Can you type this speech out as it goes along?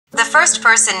first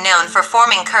person known for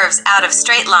forming curves out of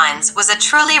straight lines was a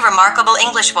truly remarkable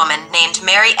Englishwoman named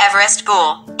Mary Everest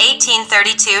Boole,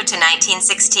 1832 to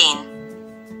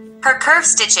 1916. Her curve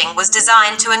stitching was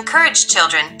designed to encourage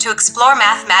children to explore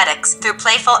mathematics through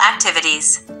playful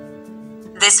activities.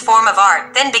 This form of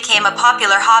art then became a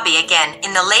popular hobby again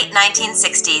in the late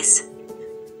 1960s.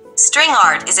 String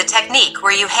art is a technique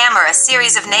where you hammer a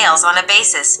series of nails on a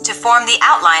basis to form the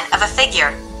outline of a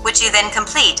figure, which you then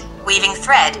complete, weaving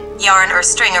thread, yarn, or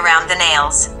string around the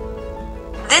nails.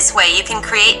 This way you can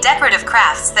create decorative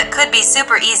crafts that could be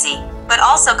super easy, but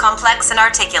also complex and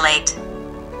articulate.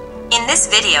 In this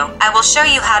video, I will show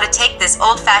you how to take this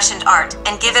old-fashioned art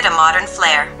and give it a modern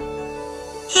flair.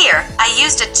 Here, I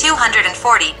used a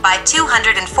 240 by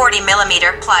 240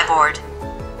 millimeter plyboard.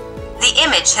 The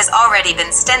image has already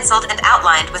been stenciled and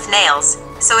outlined with nails,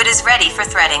 so it is ready for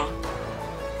threading.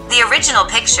 The original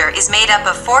picture is made up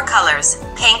of 4 colors: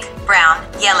 pink, brown,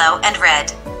 yellow, and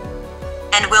red,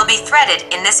 and will be threaded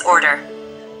in this order.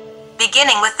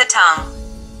 Beginning with the tongue.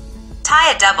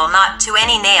 Tie a double knot to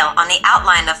any nail on the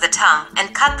outline of the tongue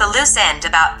and cut the loose end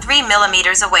about 3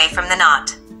 millimeters away from the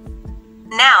knot.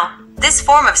 Now, this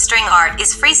form of string art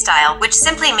is freestyle, which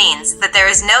simply means that there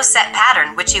is no set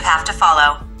pattern which you have to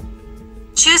follow.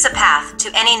 Choose a path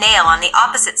to any nail on the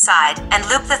opposite side and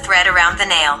loop the thread around the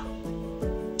nail.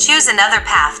 Choose another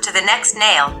path to the next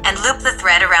nail and loop the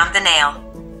thread around the nail.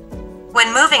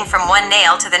 When moving from one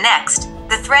nail to the next,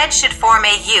 the thread should form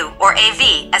a U or a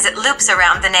V as it loops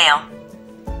around the nail.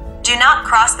 Do not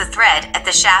cross the thread at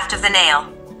the shaft of the nail.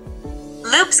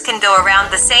 Loops can go around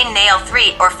the same nail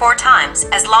 3 or 4 times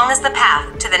as long as the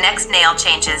path to the next nail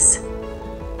changes.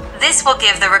 This will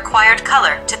give the required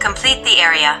color to complete the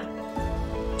area,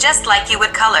 just like you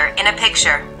would color in a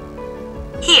picture.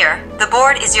 Here, the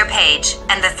board is your page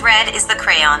and the thread is the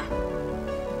crayon.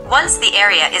 Once the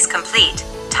area is complete,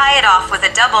 tie it off with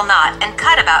a double knot and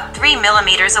cut about 3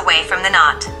 millimeters away from the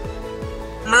knot.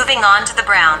 Moving on to the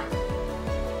brown.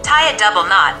 Tie a double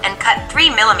knot and cut 3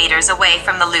 millimeters away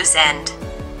from the loose end.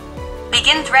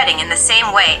 Begin threading in the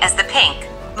same way as the pink,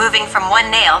 moving from one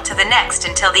nail to the next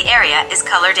until the area is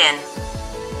colored in.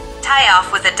 Tie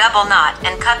off with a double knot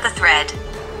and cut the thread.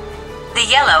 The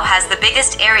yellow has the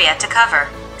biggest area to cover,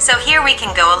 so here we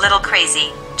can go a little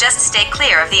crazy. Just stay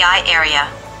clear of the eye area.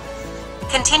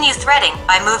 Continue threading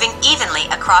by moving evenly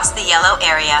across the yellow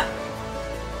area.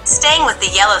 Staying with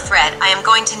the yellow thread, I am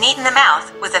going to neaten the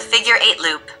mouth with a figure 8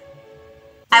 loop.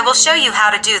 I will show you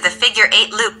how to do the figure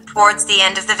 8 loop towards the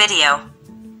end of the video.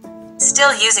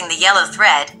 Still using the yellow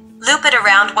thread, loop it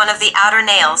around one of the outer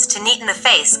nails to neaten the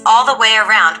face all the way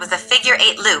around with a figure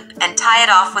 8 loop and tie it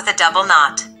off with a double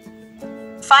knot.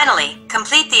 Finally,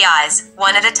 complete the eyes,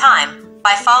 one at a time,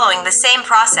 by following the same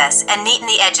process and neaten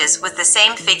the edges with the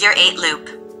same figure 8 loop.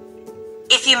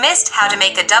 If you missed how to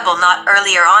make a double knot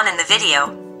earlier on in the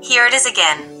video, here it is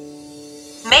again.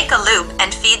 Make a loop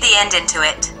and feed the end into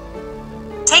it.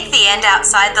 Take the end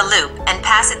outside the loop and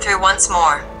pass it through once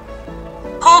more.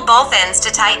 Pull both ends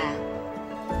to tighten.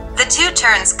 The 2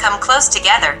 turns come close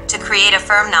together to create a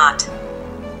firm knot.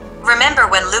 Remember,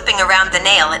 when looping around the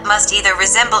nail, it must either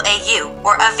resemble a U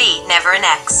or a V, never an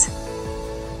X.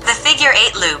 The figure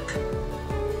 8 loop.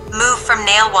 Move from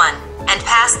nail 1 and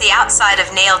pass the outside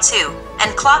of nail 2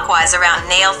 and clockwise around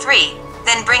nail 3,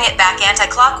 then bring it back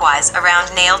anti-clockwise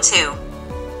around nail 2.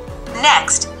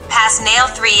 Next, pass nail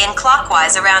 3 in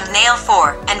clockwise around nail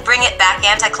 4 and bring it back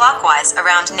anti-clockwise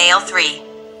around nail 3.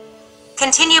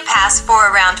 Continue pass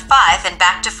 4 around 5 and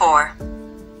back to 4.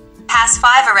 Pass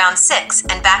 5 around 6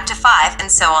 and back to 5,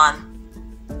 and so on.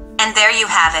 And there you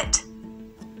have it.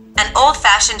 An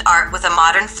old-fashioned art with a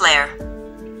modern flair.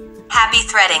 Happy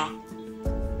threading!